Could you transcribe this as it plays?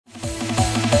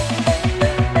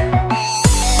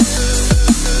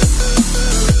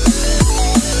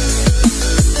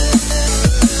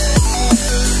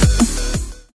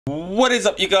What is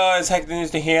up, you guys?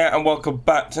 Hector here, and welcome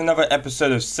back to another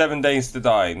episode of 7 Days to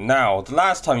Die. Now, the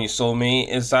last time you saw me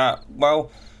is that,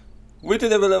 well, we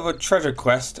did a little treasure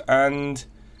quest, and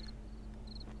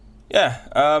yeah,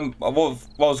 what I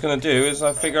was going to do is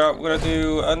I figure out we're going to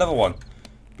do another one.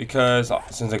 Because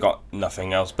since I got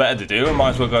nothing else better to do, I might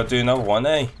as well go do another one,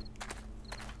 eh?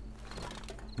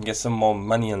 And get some more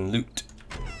money and loot.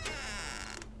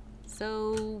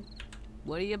 So,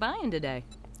 what are you buying today?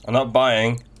 I'm not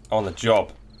buying. On the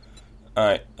job.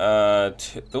 Alright,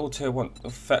 all tier 1.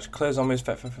 Fetch, clear zombies,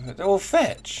 fetch. They all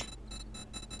fetch.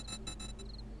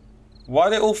 Why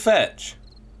they all fetch?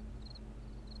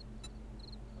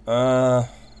 I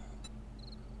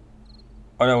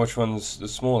don't know which one's the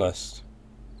smallest.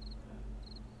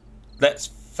 Let's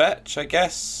fetch, I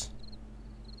guess.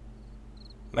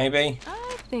 Maybe.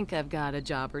 I think I've got a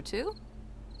job or two.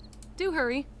 Do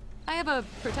hurry. I have a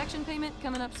protection payment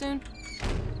coming up soon.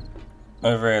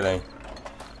 Oh, really?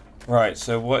 Right,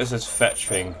 so what is this fetch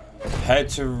thing? Head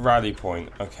to rally point,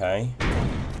 okay.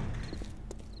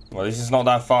 Well, this is not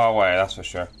that far away, that's for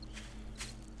sure.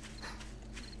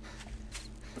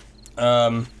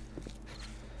 But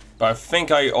I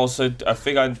think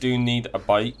I do need a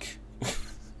bike.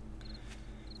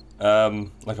 Like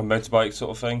a motorbike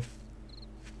sort of thing.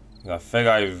 I think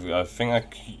I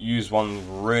could use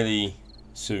one really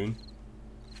soon.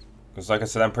 Because like I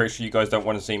said, I'm pretty sure you guys don't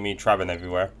want to see me traveling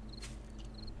everywhere.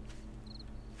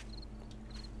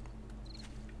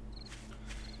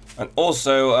 And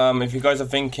also, if you guys are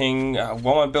thinking,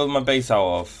 what am I building my base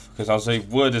out of? Because I'll say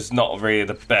wood is not really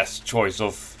the best choice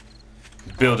of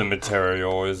building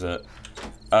material, is it?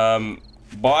 What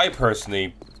I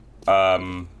personally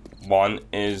want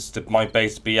is my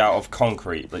base to be out of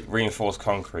concrete, like reinforced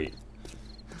concrete.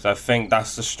 So I think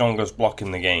that's the strongest block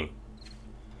in the game.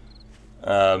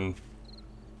 So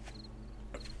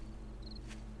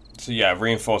yeah,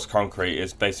 reinforced concrete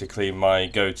is basically my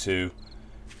go-to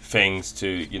things to,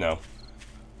 you know,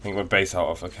 make my base out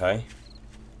of. Okay.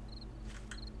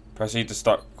 Proceed to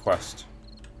start quest.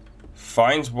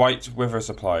 Find white wither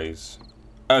supplies.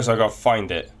 Oh, so I gotta find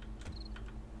it.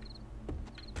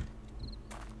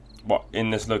 What, in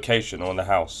this location or in the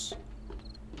house?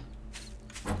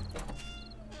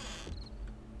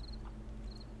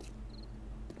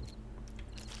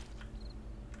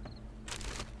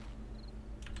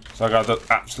 So I gotta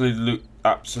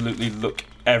absolutely look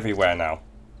everywhere now.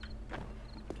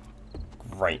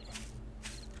 Great.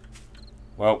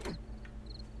 Well,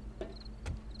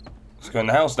 let's go in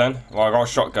the house then. Well, I got a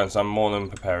shotgun, so I'm more than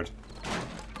prepared.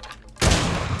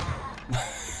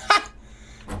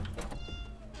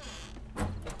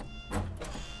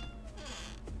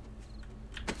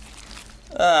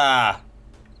 Ah!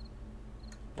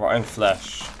 Rotten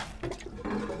flesh.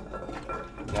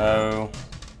 No.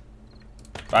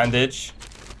 Bandage.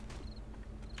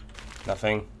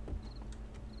 Nothing.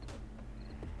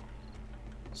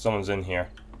 Someone's in here.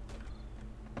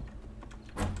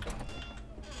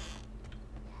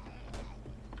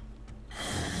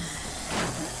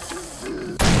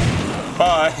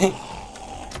 Bye!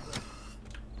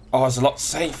 Oh, it's a lot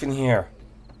safe in here.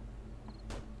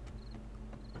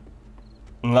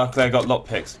 And luckily I got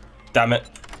lockpicks. Damn it.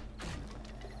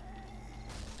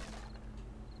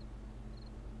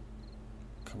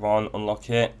 Come on, unlock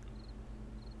it.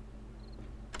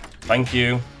 Thank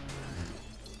you.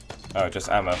 Oh, just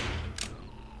ammo.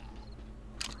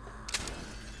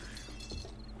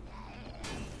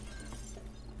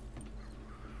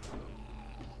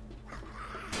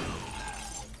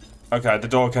 Okay, the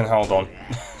door can hold on.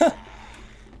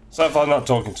 So if I'm not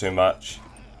talking too much,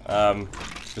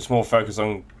 just more focused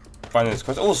on finding this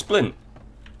quest. Oh, splint!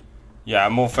 Yeah,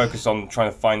 I'm more focused on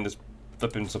trying to find this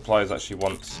flipping supplies that she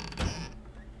wants.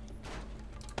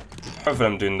 Hopefully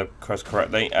I'm doing the quest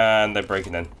correctly, and they're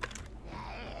breaking in.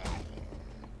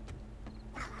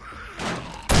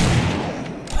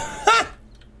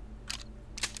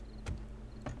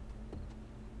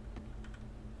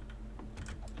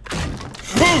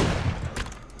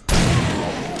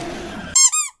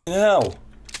 Hell!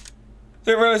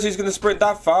 Didn't realise he's going to sprint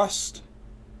that fast.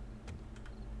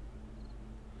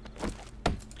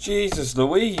 Jesus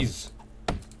Louise!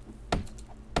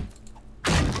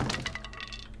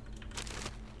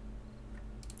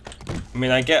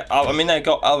 I get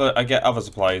other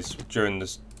supplies during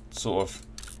this sort of,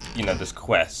 you know, this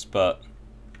quest, but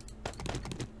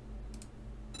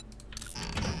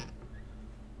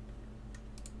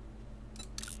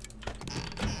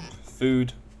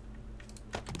food.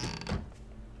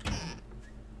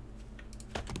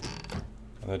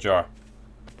 And a jar.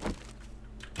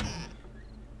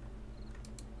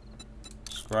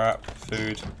 Scrap,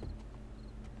 food.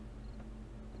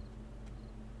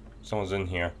 Someone's in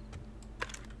here.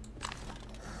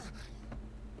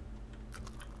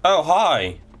 Oh,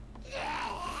 hi.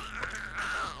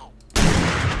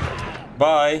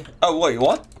 Bye. Oh, wait,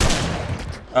 what?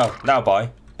 Oh, now bye.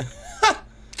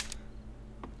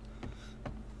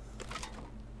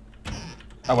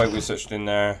 Oh, wait, we searched in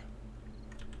there.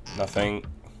 Nothing.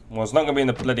 Well, it's not going to be in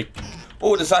the bloody...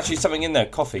 Oh, there's actually something in there.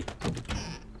 Coffee.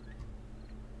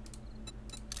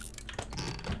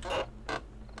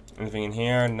 Anything in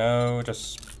here? No,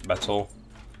 just metal.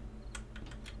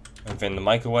 Anything in the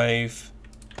microwave?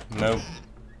 Nope.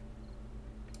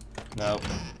 Nope.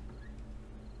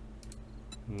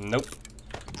 Nope.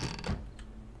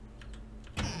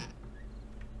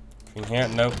 Anything here?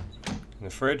 Nope. In the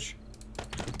fridge?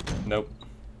 Nope.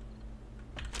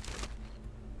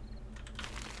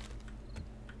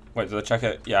 Wait, did I check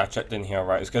it? Yeah, I checked in here.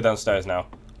 Right, let's go downstairs now.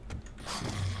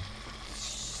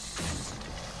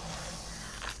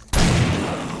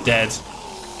 Dead.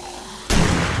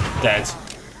 Dead.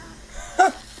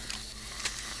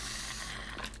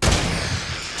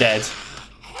 Dead.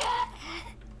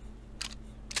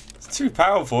 It's too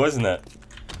powerful, isn't it?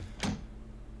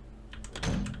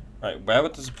 Right, where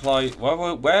would the supply...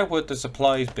 Where would the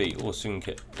supplies be? Oh, sewing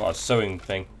kit. Well, a sewing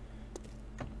thing.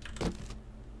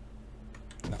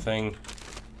 Nothing.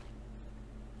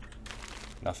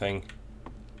 Nothing.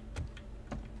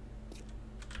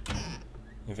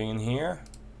 Anything in here?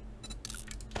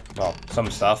 Well, some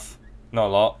stuff. Not a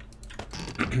lot.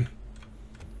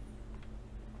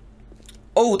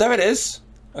 Oh, there it is!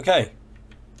 Okay.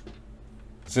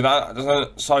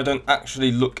 So so I don't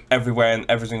actually look everywhere in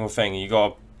every single thing. You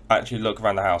gotta actually look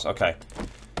around the house. Okay.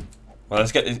 Well,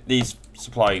 let's get these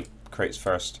supply crates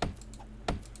first.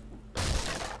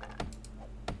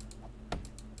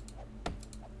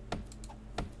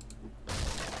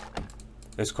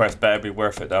 This quest better be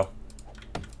worth it, though.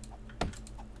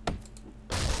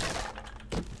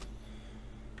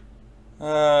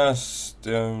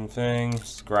 Stone thing.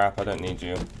 Scrap, I don't need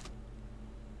you.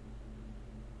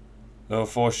 Level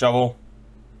 4 shovel.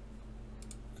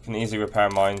 I can easily repair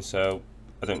mine, so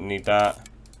I don't need that.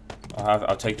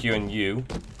 I'll take you and you.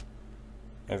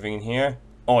 Everything in here?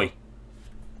 Oi!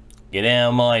 Get out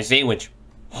of my sandwich!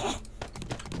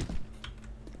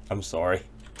 I'm sorry.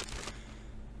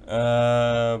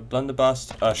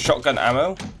 Blunderbuss. Shotgun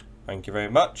ammo. Thank you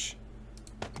very much.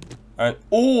 And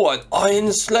oh, an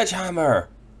iron sledgehammer!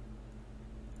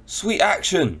 Sweet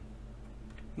action!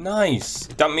 Nice!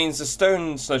 That means the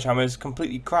stone sledgehammer is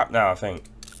completely crap now, I think.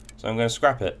 So I'm going to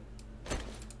scrap it.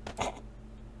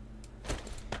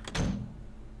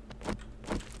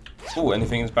 Oh,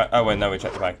 anything is back. Oh, wait, no, we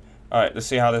checked the bag. Alright, let's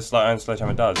see how this iron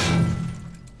sledgehammer does.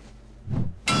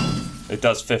 It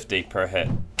does 50 per hit.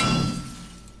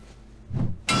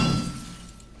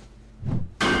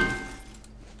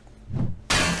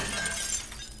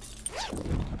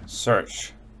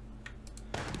 Search.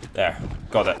 There,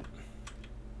 got it.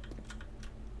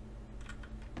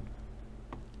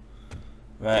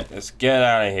 Right, let's get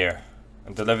out of here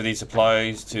and deliver these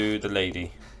supplies to the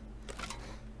lady.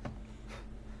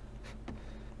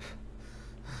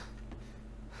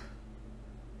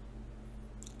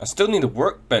 I still need a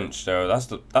workbench though.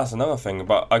 That's another thing.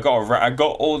 But I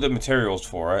got all the materials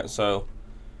for it, so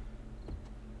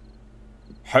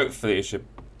hopefully it should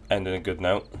end in a good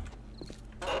note.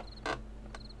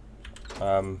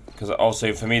 Because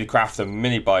also for me to craft a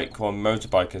mini bike or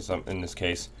motorbike in this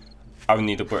case, I would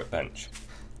need a workbench.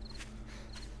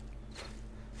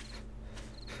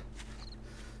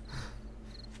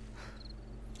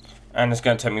 And it's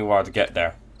going to take me a while to get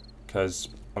there because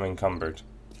I'm encumbered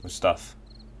with stuff.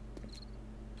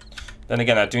 Then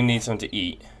again, I do need something to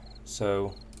eat,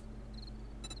 so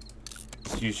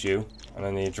let's use you, and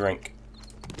I need a drink.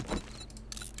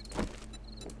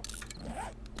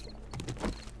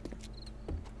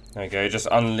 There we go, just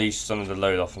unleashed some of the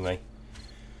load off of me.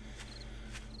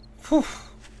 Whew.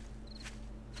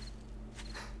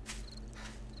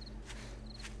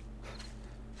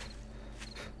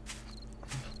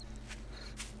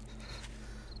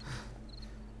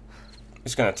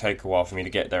 It's gonna take a while for me to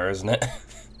get there, isn't it?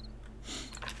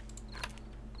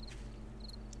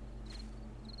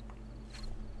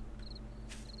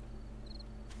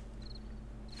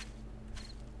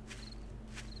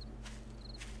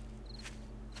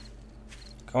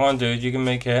 Come on, dude, you can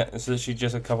make it. It's literally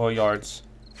just a couple of yards.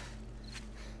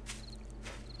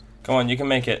 Come on, you can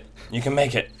make it. You can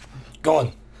make it. Go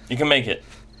on. You can make it.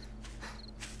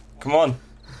 Come on.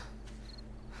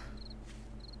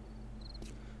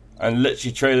 And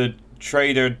literally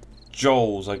Trader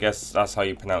Joel's, I guess that's how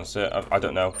you pronounce it. I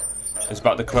don't know. It's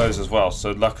about to close as well.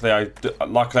 So luckily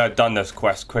I've done this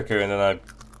quest quicker and then I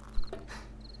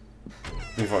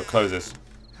before it closes.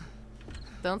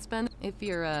 Don't spend if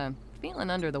you're feeling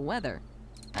under the weather.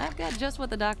 I've got just what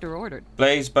the doctor ordered.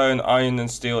 Blaze, bone, iron,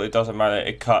 and steel. It doesn't matter.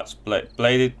 It cuts.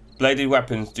 Bladed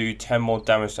weapons do 10 more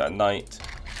damage at night.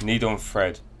 Needle and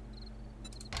thread.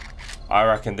 I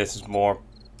reckon this is more.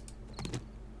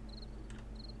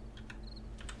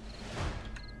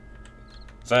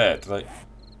 Is that it?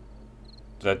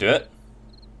 Did I do it?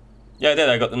 Yeah, I did.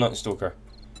 I got the Night Stalker.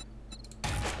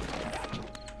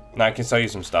 Now I can sell you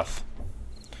some stuff.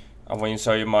 I'm going to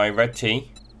sell you my red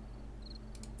tea.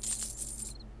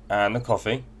 And the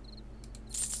coffee.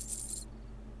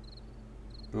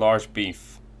 Large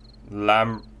beef.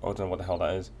 Lamb. Oh, I don't know what the hell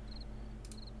that is.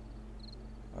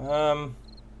 I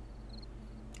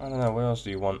don't know. What else do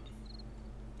you want?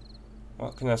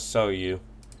 What can I sell you?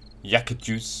 Yakka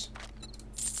juice.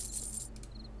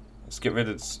 Let's get rid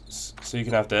of this, so you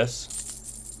can have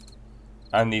this.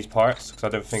 And these parts, because I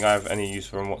don't think I have any use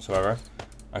for them whatsoever.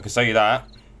 I can sell you that,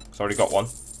 because I already got one.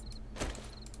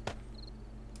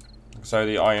 I can sell you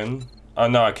the iron. Oh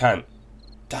no, I can't.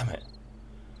 Damn it.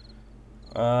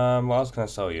 What else can I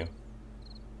sell you?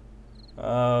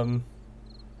 I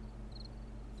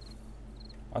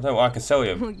don't know what I can sell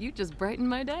you. Well, you just brightened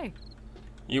my day.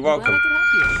 You're welcome. Glad I could help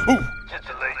you. Ooh. Just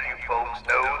to let you folks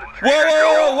know the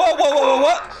Whoa,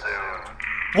 what?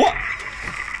 What?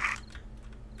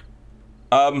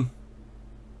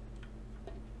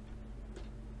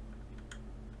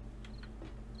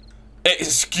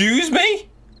 Excuse me?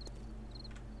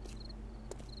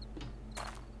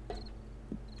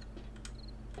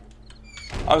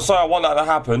 I'm sorry, I want that to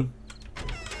happen.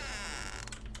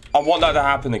 I want that to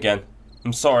happen again.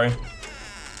 I'm sorry.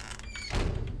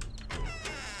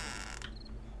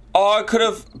 Oh, I could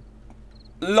have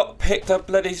picked up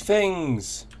bloody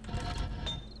things.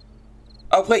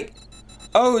 Oh, wait.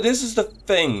 Oh, this is the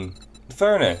thing. The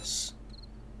furnace.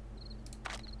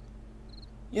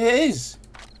 Yeah, it is.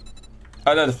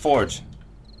 Oh, no, the forge.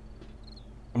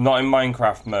 I'm not in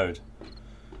Minecraft mode.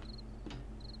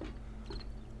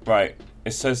 Right.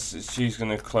 It says she's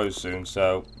going to close soon,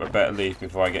 so I better leave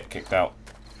before I get kicked out.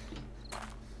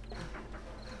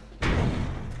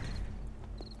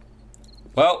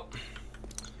 Well,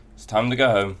 it's time to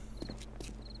go home.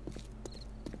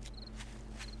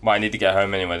 Well, I need to get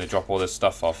home anyway to drop all this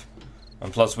stuff off.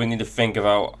 And plus, we need to think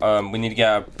about, we need to get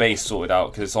our base sorted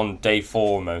out because it's on day 4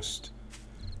 almost.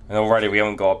 And already we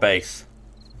haven't got a base.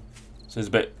 So it's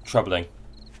a bit troubling.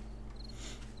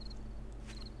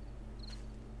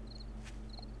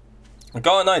 I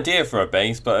got an idea for a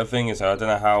base, but the thing is, I don't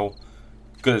know how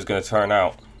good it's going to turn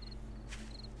out.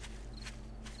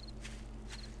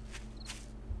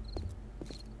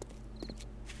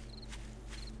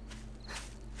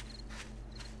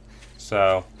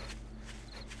 So,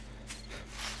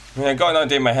 I mean, I got an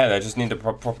idea in my head, I just need the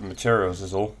proper materials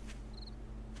is all.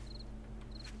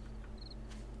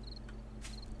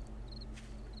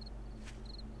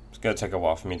 It's going to take a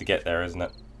while for me to get there, isn't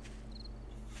it?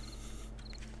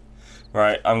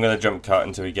 Right, I'm going to jump cut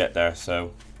until we get there,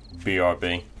 so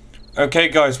BRB. Okay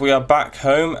guys, we are back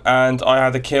home, and I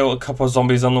had to kill a couple of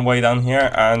zombies on the way down here,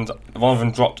 and one of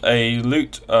them dropped a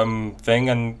loot thing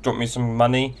and dropped me some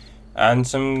money and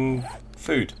some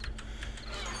food.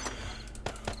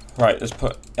 Right, let's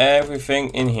put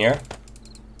everything in here.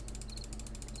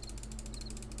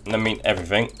 And I mean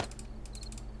everything.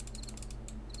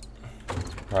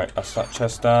 Right, that's that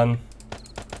chest done.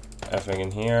 Everything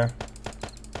in here.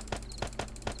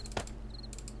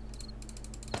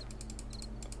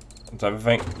 That's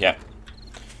everything? Yeah.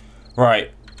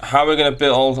 Right, how are we going to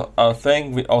build our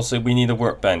thing? We need a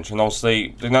workbench, and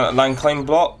obviously, the land claim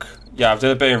block. Yeah, I've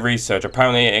done a bit of research.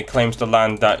 Apparently, it claims the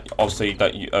land that obviously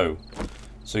that you owe.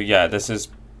 So yeah, this is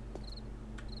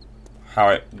how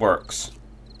it works.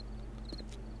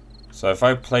 So if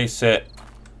I place it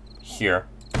here,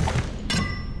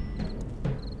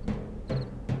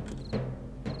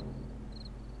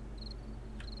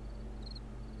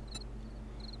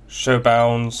 show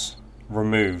bounds,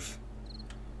 remove.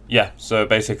 Yeah, so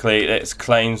basically it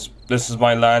claims this is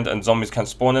my land and zombies can't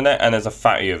spawn in it, and there's a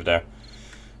fatty over there.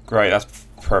 Great, that's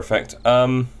perfect.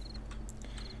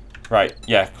 Right,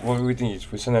 yeah, what do we need?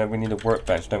 We need a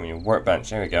workbench, don't we? A workbench,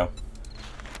 there we go.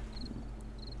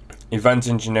 Event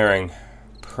engineering,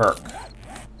 perk.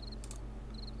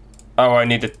 Oh, I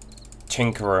need a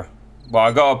tinkerer. Well,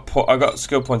 I got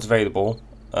skill points available.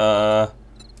 What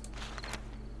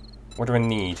do I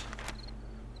need?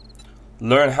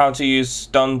 Learn how to use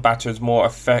stun batters more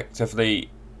effectively,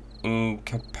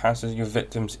 incapacitate your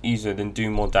victims easier than do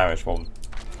more damage. Well,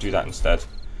 do that instead.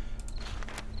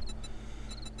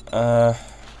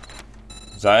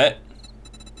 Is that it?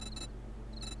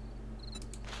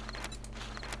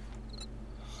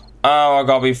 Oh, I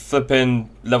gotta be flipping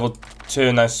level 2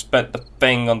 and I spent the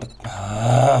thing on the...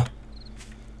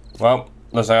 Well,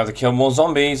 looks like I have to kill more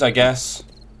zombies, I guess.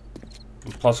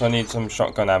 Plus I need some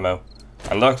shotgun ammo.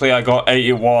 And luckily I got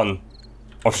 81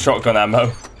 of shotgun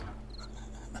ammo.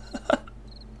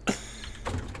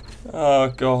 Oh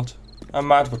god. I'm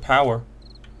mad with power.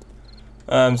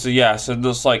 So yeah, so it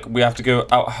looks like we have to go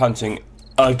out hunting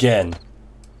again.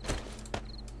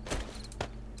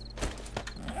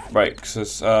 Right,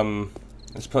 so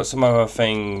let's put some other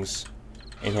things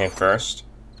in here first.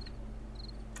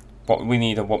 What we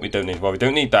need and what we don't need. Well, we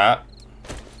don't need that.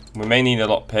 We may need a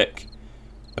lockpick.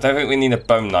 I don't think we need a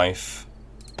bone knife.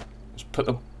 Let's put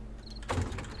the...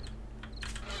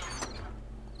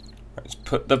 Let's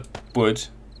put the wood.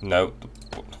 No.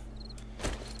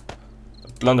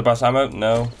 The blunderbuss ammo?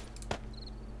 No.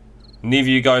 Neither of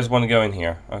you guys want to go in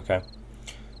here. Okay.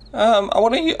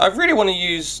 I really want to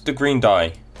use the green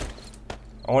dye.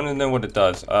 I want to know what it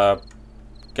does.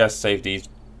 Guess save these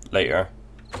later.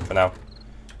 For now.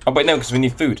 Oh wait, no, because we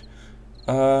need food.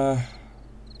 What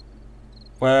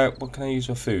can I use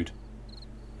for food?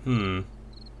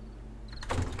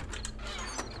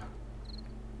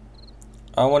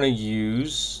 I want to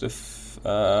use the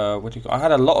what do you call? I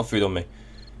had a lot of food on me.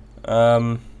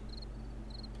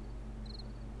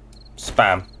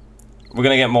 Spam. We're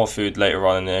gonna get more food later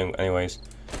on anyways.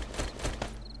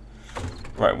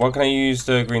 Right, what can I use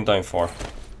the green dye for?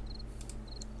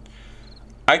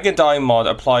 Agate dye mod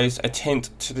applies a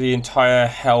tint to the entire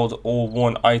held or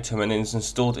worn item and is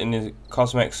installed in the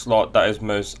cosmetic slot that is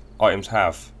most items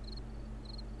have.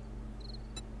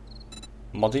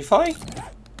 Modify?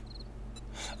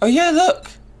 Oh yeah,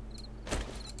 look!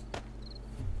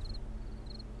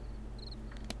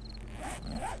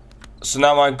 So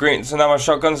now my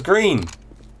shotgun's green.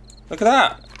 Look at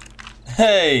that.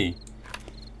 Hey!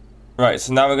 Right,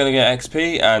 so now we're gonna get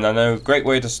XP, and I know a great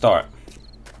way to start.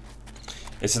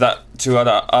 It's that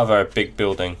other big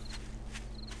building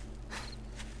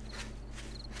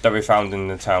that we found in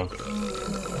the town.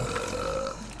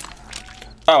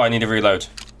 Oh, I need to reload.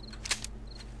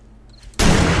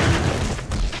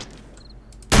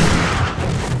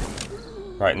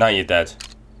 Right, now you're dead.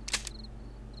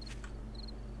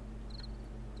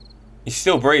 He's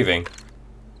still breathing.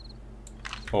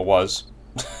 Or was.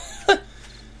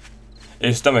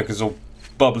 His stomach is all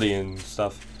bubbly and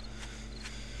stuff.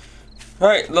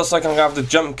 Right, looks like I'm gonna have to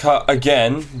jump cut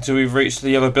again until we've reached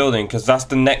the other building, because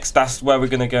that's where we're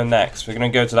gonna go next. We're gonna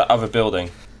go to that other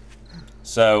building.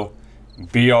 So,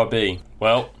 BRB.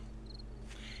 Well,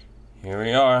 here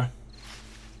we are.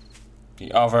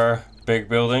 The other big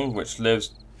building, which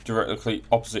lives directly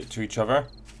opposite to each other.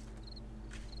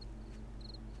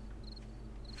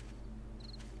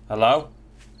 Hello?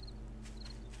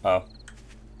 Oh.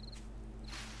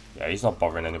 Yeah, he's not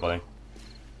bothering anybody.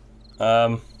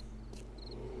 Yeah,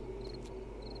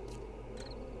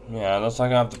 looks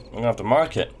like I'm gonna have to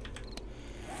mark it.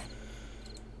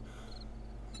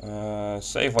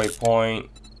 Save waypoint.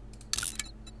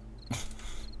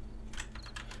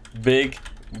 Big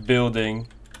building.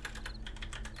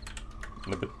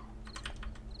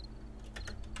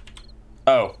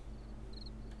 Oh.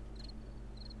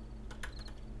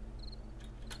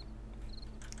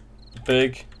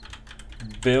 Big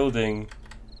building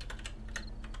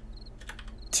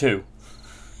 2.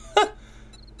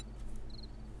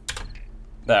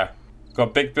 There.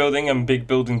 Got big building and big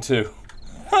building 2.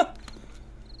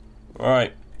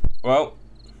 Alright. Well,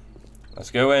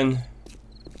 let's go in.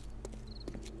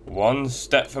 One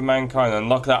step for mankind. And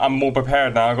look at that, I'm more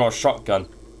prepared now. I got a shotgun.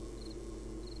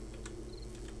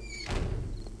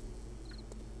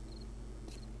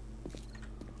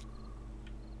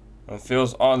 It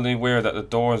feels oddly weird that the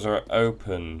doors are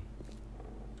open.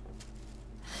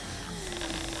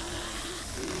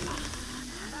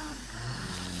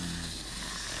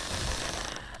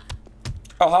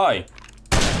 Oh, hi.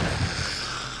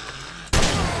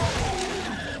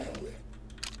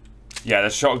 Yeah,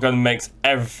 the shotgun makes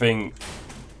everything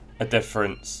a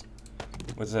difference.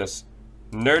 What's this?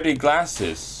 Nerdy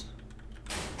glasses.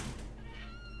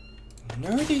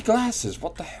 Nerdy glasses,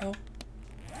 what the hell?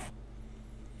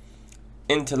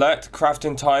 Intellect,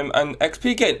 crafting time, and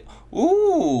XP gain.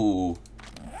 Ooh.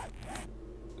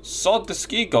 Sod the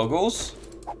ski goggles.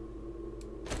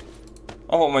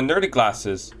 I want my nerdy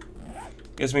glasses.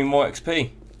 Gives me more XP.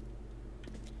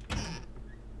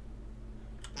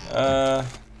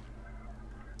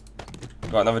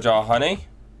 Got another jar of honey.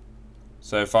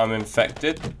 So if I'm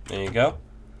infected, there you go.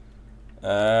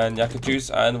 And yakka juice,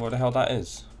 and what the hell that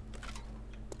is.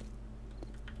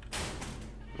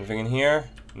 Anything in here?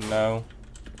 No.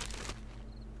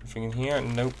 Anything in here?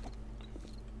 Nope.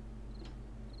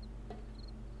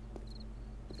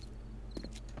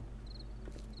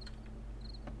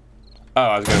 Oh,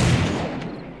 I was good.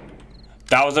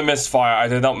 That was a misfire. I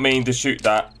did not mean to shoot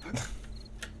that.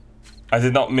 I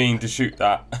did not mean to shoot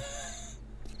that.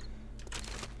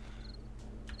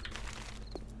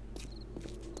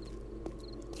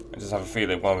 I just have a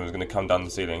feeling one of them is going to come down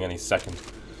the ceiling any second.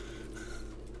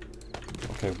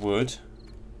 Okay, wood.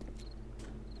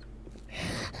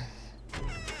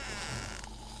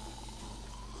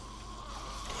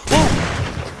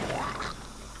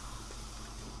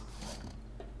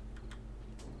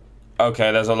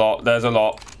 Okay, there's a lot. There's a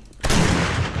lot.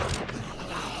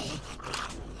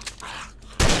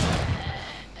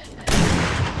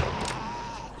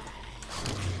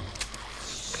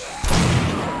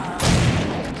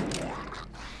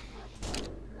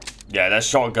 Yeah, that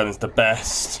shotgun is the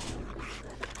best.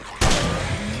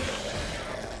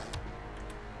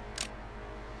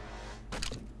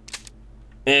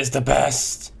 It is the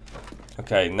best.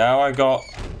 Okay, now I got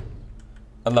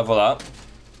a level up.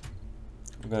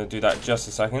 I'm going to do that in just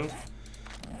a second.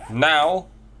 Now,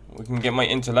 we can get my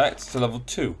intellect to level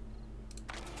 2.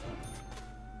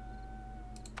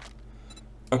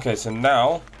 Okay, so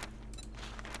now...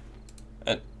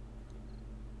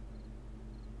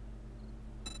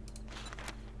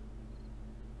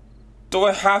 do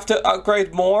I have to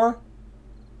upgrade more?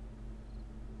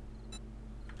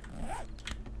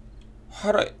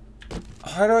 How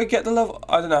do I get the level?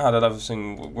 I don't know how the level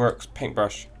thing works.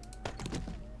 Paintbrush.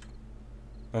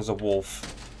 There's a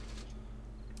wolf.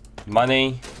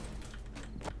 Money.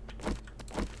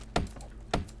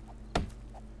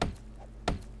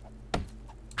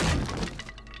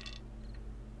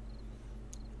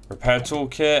 Repair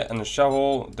toolkit and the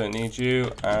shovel. Don't need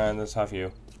you. And let's have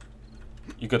you.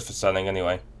 You're good for selling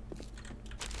anyway.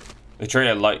 The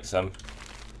trader likes them.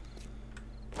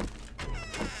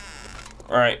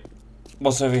 Alright.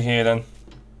 What's over here then?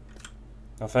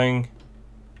 Nothing.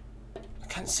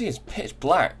 I can't see, it's pitch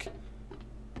black.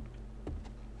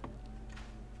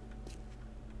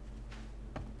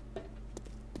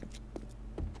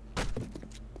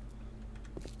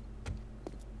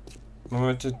 What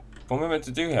am I meant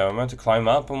to do here? Am I meant to climb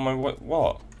up on my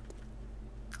what?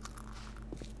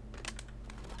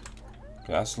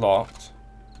 Okay, that's locked.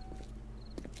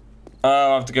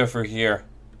 Oh, I have to go through here.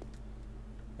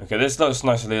 Okay, this looks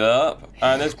nicely lit up.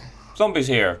 And there's zombies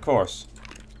here, of course.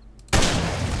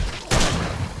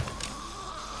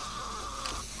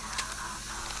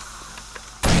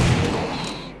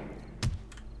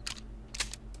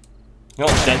 You're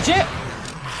not dead yet?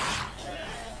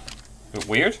 Bit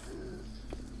weird.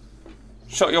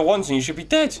 Shot you once and you should be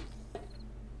dead.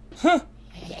 Huh.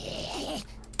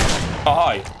 Oh,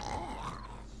 hi.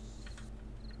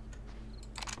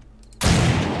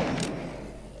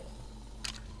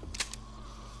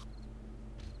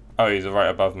 Oh, he's right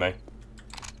above me.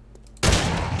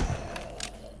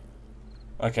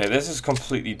 Okay, this is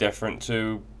completely different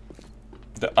to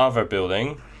the other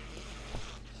building.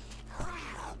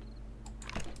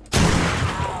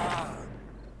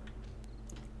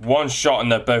 One shot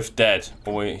and they're both dead.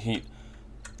 Oh wait,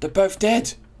 they're both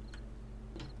dead.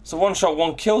 It's a one shot,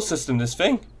 one kill system, this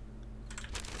thing.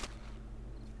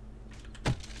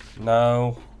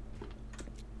 No.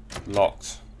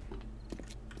 Locked.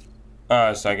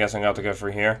 So I guess I'm gonna have to go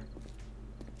through here.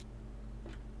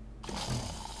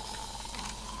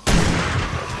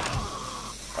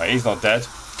 Right, he's not dead.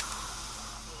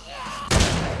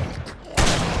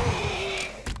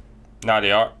 Now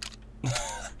they are.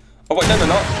 Oh wait, no they're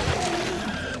not.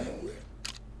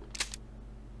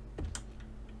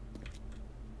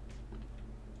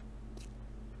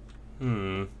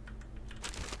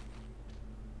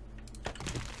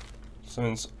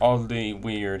 Something's oddly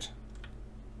weird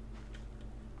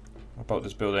about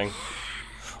this building.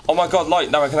 Oh my god,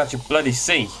 light! Now I can actually bloody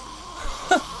see.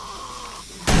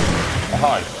 Oh,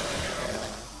 hi.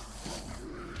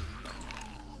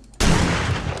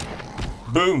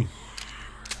 Boom.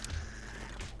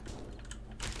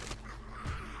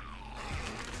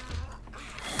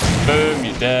 Boom,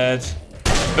 you're dead.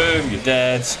 Boom, you're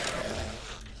dead.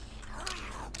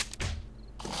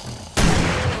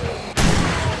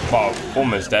 Well,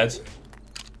 almost dead.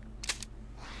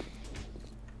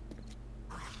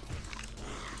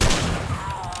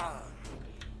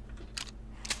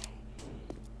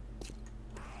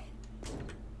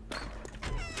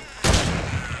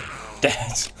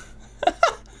 Dead.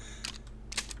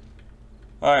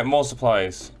 Alright, more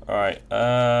supplies. Alright,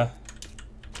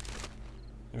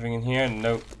 anything in here?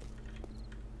 Nope.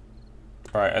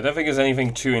 Alright, I don't think there's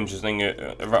anything too interesting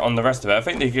on the rest of it. I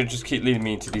think they could just keep leading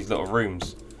me into these little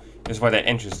rooms. This is where the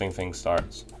interesting thing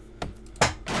starts.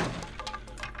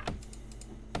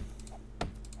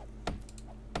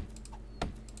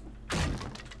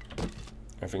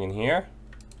 Anything in here?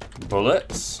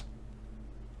 Bullets.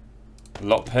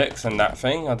 Lockpicks and that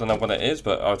thing. I don't know what it is,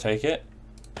 but I'll take it.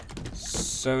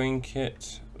 Sewing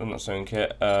kit. Oh, not sewing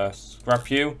kit. Scrap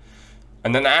pew.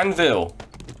 And then anvil.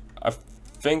 I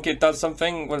think it does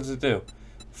something. What does it do?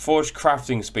 Forge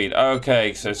crafting speed.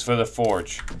 Okay, so it's for the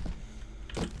forge.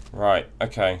 Right.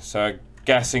 Okay. So I'm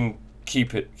guessing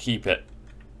keep it.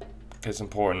 It's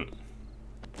important.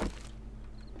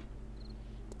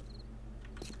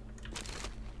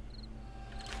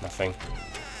 Nothing.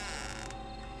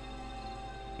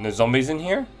 No zombies in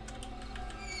here?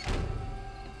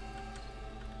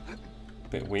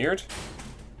 Bit weird.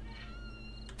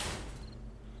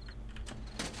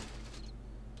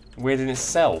 Weird in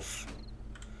itself.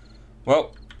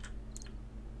 Well,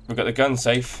 we've got the gun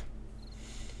safe.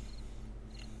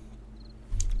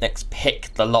 Next,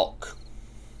 pick the lock.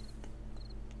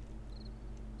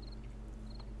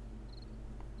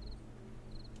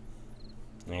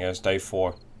 There goes day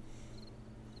 4.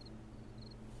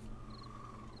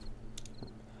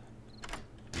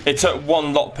 It took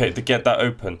 1 lockpick to get that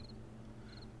open.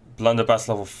 Blunderbuss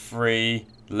level 3.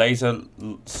 Laser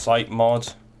sight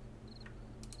mod.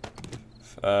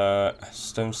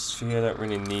 Stone sphere, don't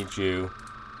really need you.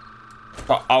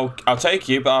 But I'll take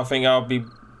you, but I think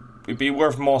it'd be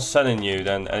worth more selling you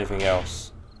than anything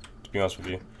else. To be honest with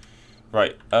you.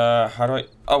 Right, how do I...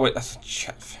 Oh wait, that's a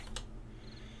chat thing.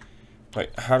 Wait,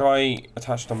 how do I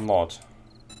attach the mod?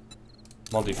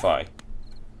 Modify.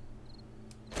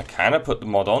 Can I put the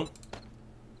mod on?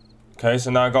 Okay,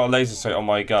 so now I got a laser sight on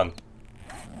my gun.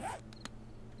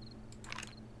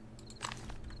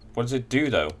 What does it do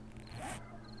though?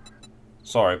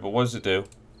 Sorry, but what does it do?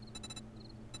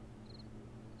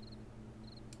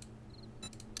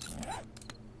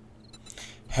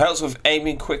 Helps with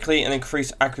aiming quickly and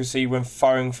increased accuracy when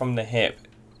firing from the hip.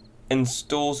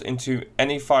 Installs into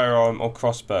any firearm or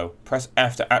crossbow. Press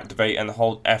F to activate and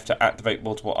hold F to activate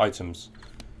multiple items.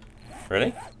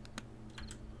 Really?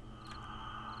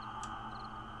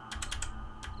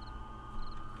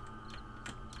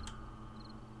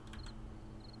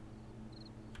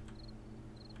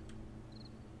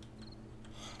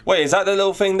 Wait, is that the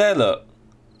little thing there? Look.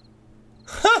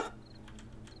 Huh!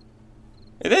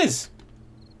 It is.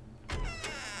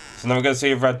 So now we're going to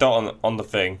see a red dot on the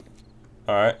thing.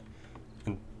 Alright.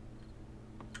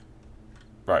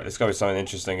 Right, there's got to be something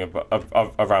interesting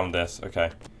around this. Okay.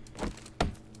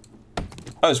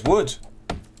 Oh, it's wood.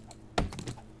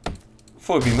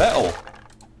 Thought it'd be metal.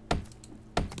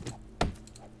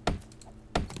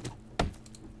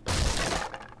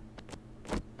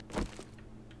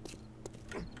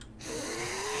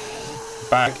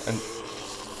 Back and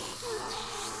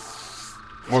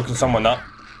working someone up.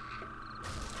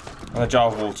 And a jar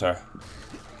of water.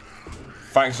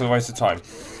 Thanks for the waste of time.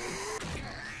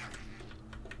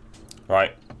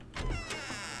 Right.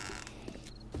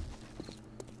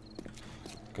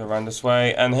 Go around this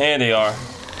way, and here they are.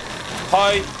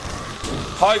 Hi!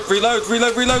 Hi! Reload!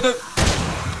 Reload! Reload!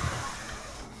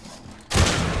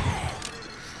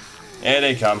 Here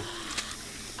they come.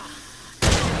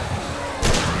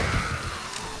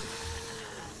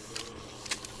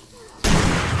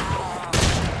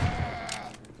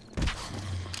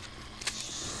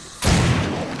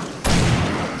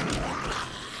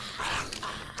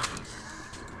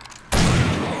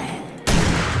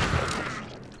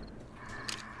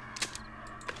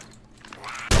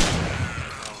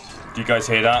 Do you guys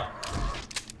hear that?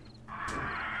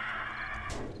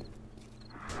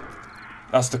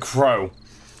 That's the crow.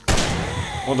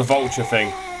 Or the vulture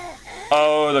thing.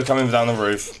 Oh, they're coming down the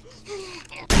roof.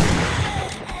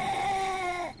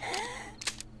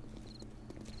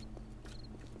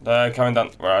 They're coming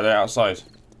down. Where are they? Outside.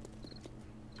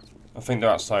 I think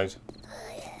they're outside.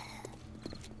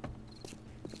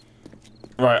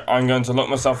 Right, I'm going to lock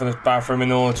myself in this bathroom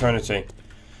in all eternity.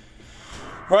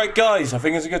 Right guys, I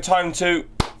think it's a good time to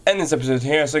end this episode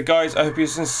here. So guys, I hope you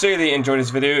sincerely enjoyed this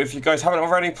video. If you guys haven't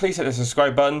already, please hit the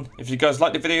subscribe button. If you guys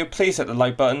like the video, please hit the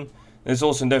like button. There's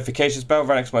also a notifications bell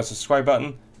right next to my subscribe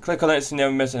button. Click on it so you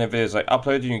never miss any videos I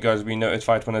upload, and you guys will be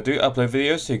notified when I do upload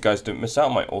videos so you guys don't miss out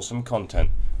on my awesome content.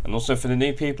 And also for the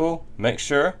new people, make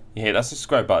sure you hit that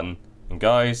subscribe button. And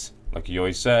guys, like you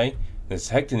always say, this is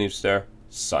Hector Noobster,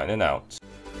 signing out.